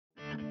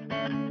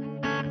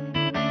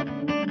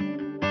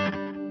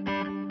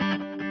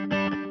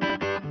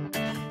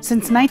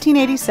Since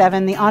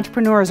 1987, the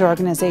Entrepreneurs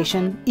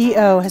Organization,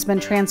 EO, has been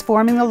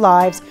transforming the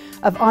lives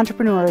of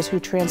entrepreneurs who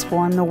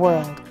transform the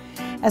world.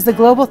 As the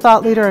global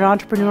thought leader in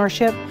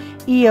entrepreneurship,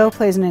 EO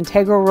plays an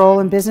integral role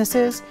in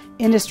businesses,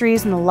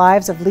 industries, and the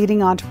lives of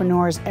leading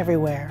entrepreneurs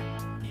everywhere.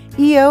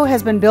 EO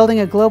has been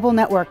building a global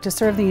network to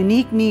serve the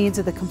unique needs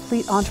of the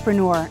complete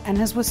entrepreneur and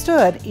has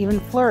withstood, even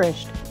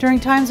flourished, during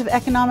times of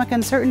economic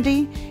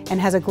uncertainty and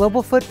has a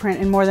global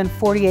footprint in more than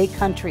 48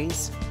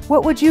 countries.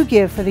 What would you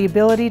give for the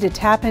ability to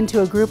tap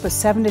into a group of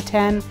 7 to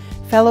 10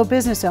 fellow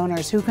business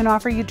owners who can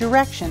offer you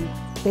direction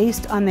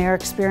based on their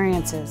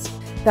experiences?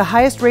 The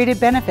highest rated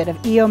benefit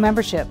of EO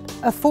membership,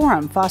 a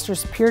forum,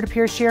 fosters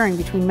peer-to-peer sharing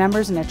between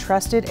members in a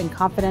trusted and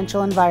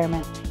confidential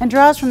environment and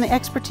draws from the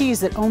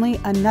expertise that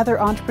only another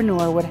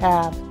entrepreneur would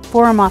have.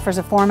 Forum offers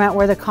a format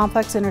where the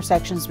complex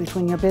intersections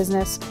between your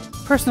business,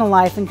 personal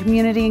life, and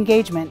community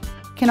engagement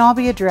can all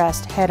be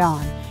addressed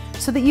head-on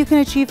so that you can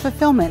achieve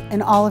fulfillment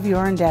in all of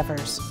your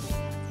endeavors.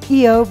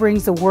 EO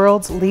brings the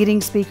world's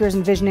leading speakers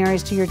and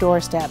visionaries to your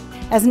doorstep.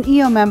 As an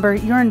EO member,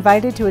 you're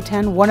invited to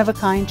attend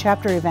one-of-a-kind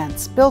chapter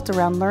events built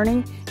around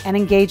learning and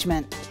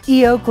engagement.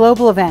 EO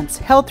Global events,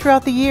 held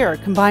throughout the year,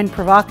 combine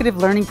provocative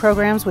learning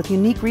programs with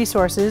unique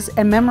resources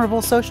and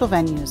memorable social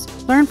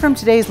venues. Learn from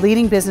today's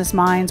leading business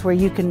minds where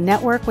you can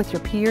network with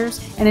your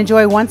peers and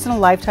enjoy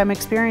once-in-a-lifetime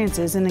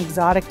experiences in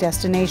exotic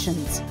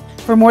destinations.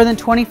 For more than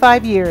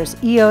 25 years,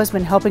 EO has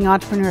been helping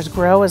entrepreneurs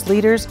grow as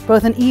leaders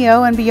both in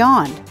EO and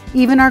beyond.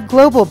 Even our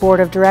global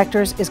board of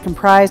directors is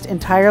comprised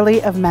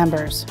entirely of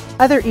members.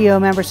 Other EO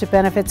membership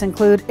benefits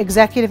include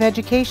executive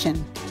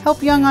education,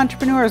 help young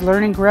entrepreneurs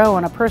learn and grow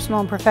on a personal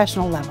and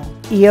professional level.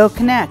 EO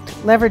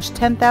Connect, leverage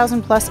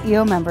 10,000 plus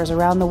EO members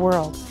around the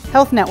world.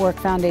 Health Network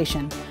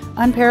Foundation,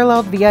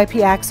 unparalleled VIP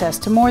access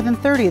to more than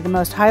 30 of the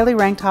most highly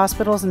ranked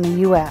hospitals in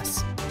the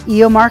U.S.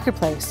 EO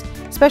Marketplace,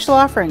 special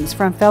offerings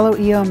from fellow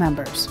EO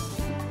members.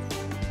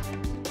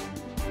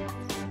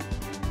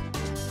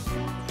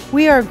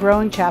 We are a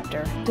growing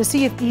chapter. To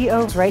see if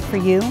EO is right for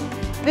you,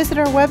 visit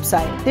our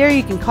website. There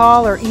you can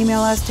call or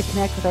email us to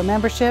connect with our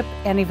membership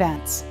and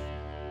events.